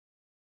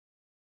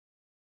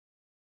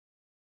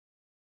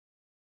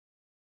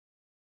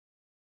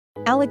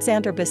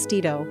Alexandra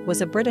Bastedo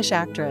was a British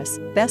actress,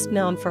 best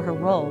known for her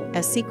role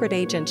as secret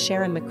agent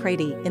Sharon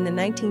McCready in the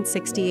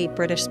 1968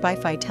 British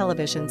spy-fi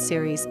television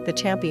series The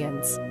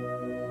Champions.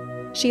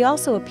 She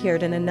also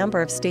appeared in a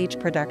number of stage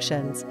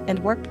productions and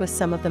worked with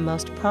some of the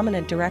most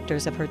prominent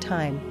directors of her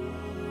time.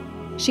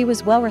 She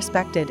was well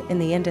respected in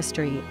the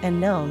industry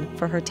and known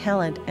for her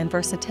talent and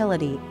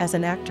versatility as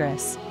an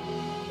actress.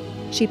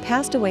 She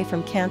passed away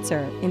from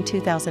cancer in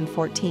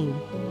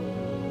 2014.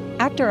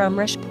 Actor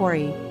Amrish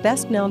Puri,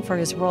 best known for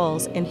his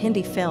roles in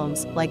Hindi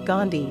films like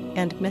Gandhi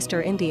and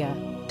Mr. India,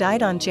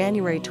 died on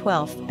January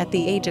 12 at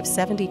the age of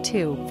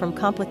 72 from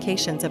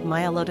complications of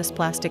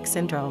myelodysplastic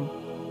syndrome.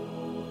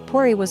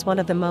 Puri was one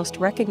of the most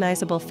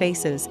recognizable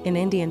faces in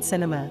Indian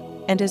cinema,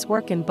 and his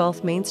work in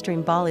both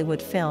mainstream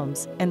Bollywood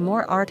films and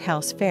more art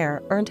house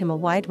fare earned him a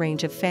wide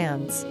range of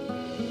fans.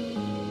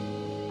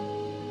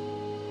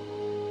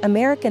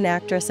 American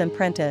actress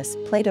Prentiss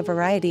played a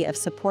variety of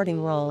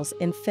supporting roles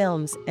in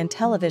films and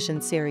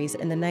television series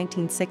in the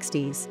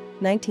 1960s,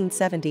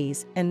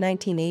 1970s, and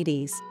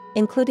 1980s,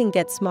 including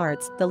Get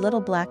Smart's The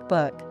Little Black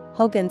Book,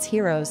 Hogan's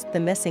Heroes The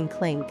Missing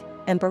Clink,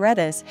 and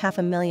Beretta's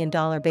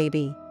 $500,000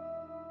 Baby.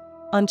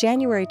 On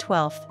January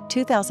 12,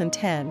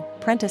 2010,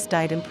 Prentiss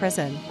died in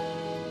prison.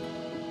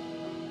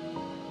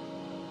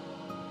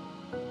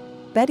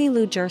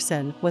 Lou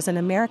Gerson was an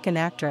American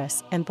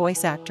actress and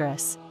voice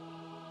actress.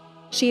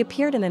 She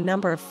appeared in a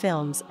number of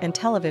films and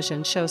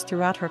television shows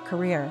throughout her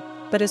career,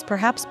 but is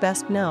perhaps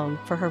best known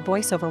for her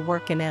voiceover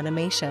work in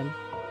animation.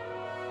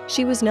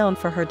 She was known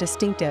for her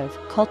distinctive,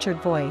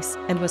 cultured voice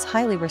and was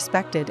highly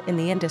respected in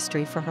the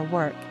industry for her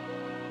work.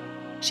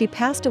 She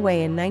passed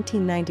away in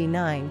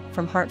 1999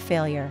 from heart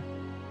failure.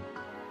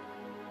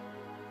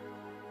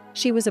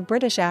 She was a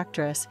British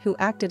actress who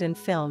acted in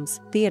films,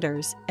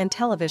 theaters, and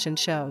television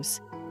shows.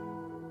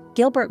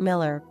 Gilbert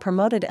Miller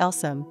promoted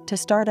Elsom to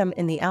stardom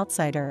in The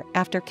Outsider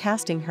after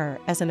casting her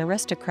as an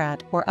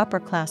aristocrat or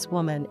upper-class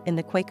woman in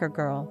The Quaker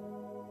Girl.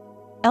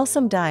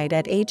 Elsom died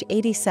at age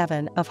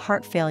 87 of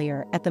heart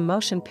failure at the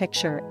Motion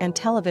Picture and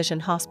Television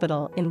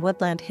Hospital in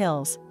Woodland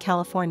Hills,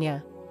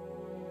 California.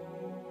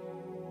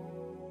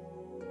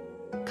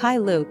 Keye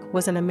Luke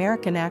was an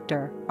American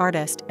actor,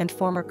 artist, and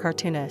former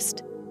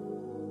cartoonist.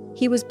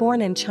 He was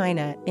born in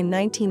China in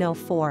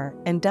 1904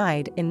 and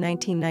died in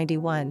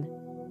 1991.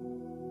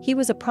 He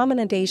was a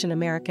prominent Asian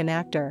American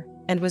actor,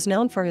 and was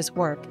known for his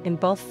work in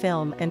both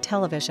film and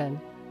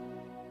television.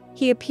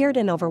 He appeared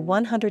in over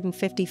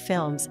 150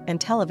 films and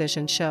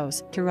television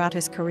shows throughout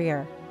his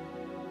career.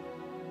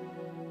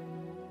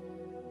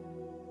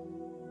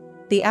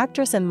 The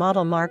actress and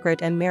model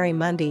Margaret and Mary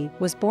Mundy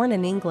was born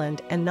in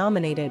England and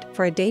nominated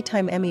for a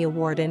Daytime Emmy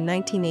Award in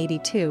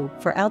 1982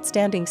 for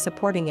Outstanding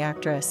Supporting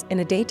Actress in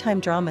a Daytime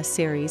Drama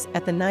Series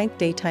at the 9th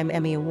Daytime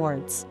Emmy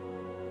Awards.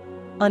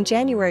 On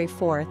January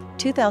 4,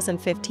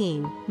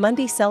 2015,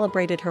 Mundy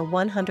celebrated her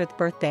 100th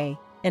birthday,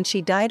 and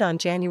she died on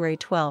January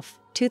 12,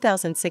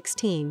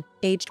 2016,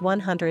 aged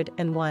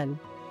 101.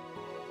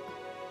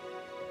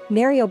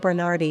 Nerio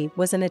Bernardi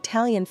was an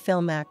Italian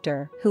film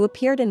actor who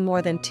appeared in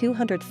more than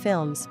 200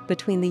 films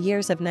between the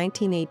years of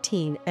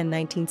 1918 and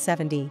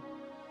 1970.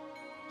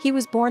 He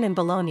was born in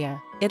Bologna,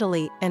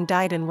 Italy, and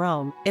died in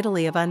Rome,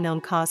 Italy of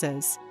unknown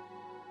causes.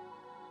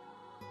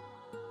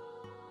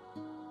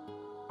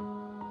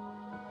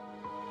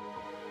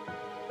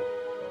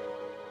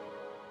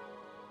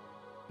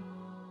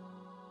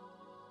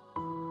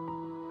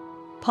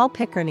 Paul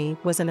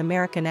Picerni was an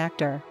American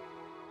actor.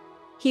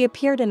 He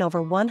appeared in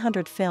over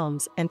 100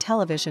 films and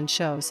television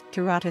shows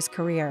throughout his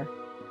career.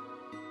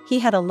 He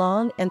had a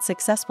long and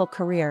successful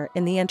career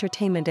in the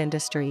entertainment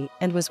industry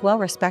and was well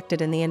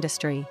respected in the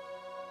industry.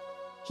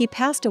 He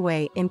passed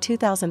away in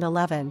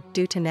 2011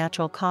 due to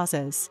natural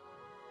causes.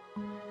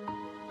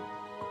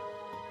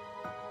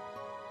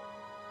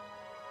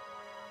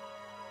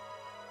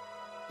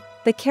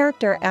 The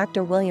character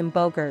actor William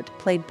Bogert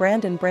played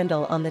Brandon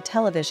Brindle on the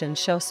television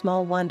show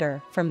Small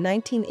Wonder from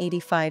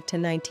 1985 to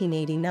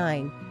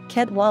 1989,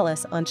 Ked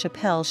Wallace on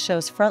Chappelle's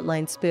show's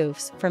Frontline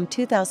spoofs from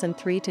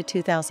 2003 to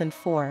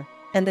 2004,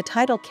 and the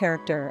title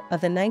character of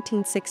the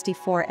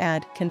 1964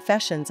 ad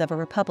Confessions of a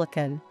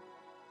Republican.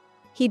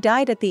 He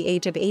died at the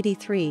age of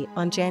 83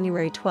 on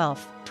January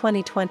 12,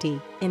 2020,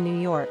 in New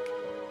York.